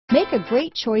Make a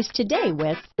great choice today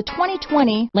with the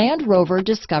 2020 Land Rover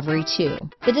Discovery 2.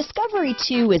 The Discovery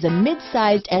 2 is a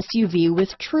mid-sized SUV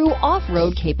with true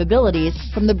off-road capabilities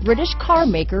from the British car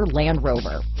maker Land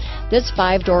Rover. This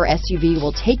 5-door SUV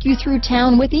will take you through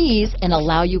town with ease and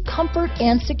allow you comfort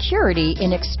and security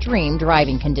in extreme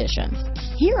driving conditions.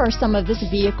 Here are some of this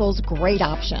vehicle's great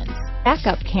options: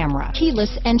 backup camera,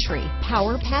 keyless entry,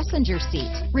 power passenger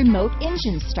seat, remote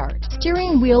engine start,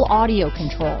 steering wheel audio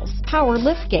controls, power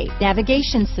liftgate,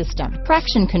 navigation system,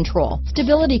 traction control,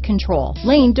 stability control,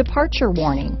 lane departure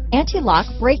warning, anti-lock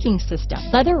braking system,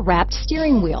 leather-wrapped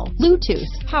steering wheel, Bluetooth,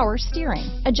 power steering,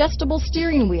 adjustable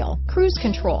steering wheel, cruise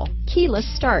control, keyless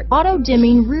start,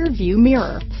 auto-dimming rear view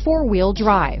mirror, 4-wheel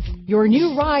drive. Your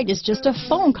new ride is just a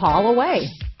phone call away.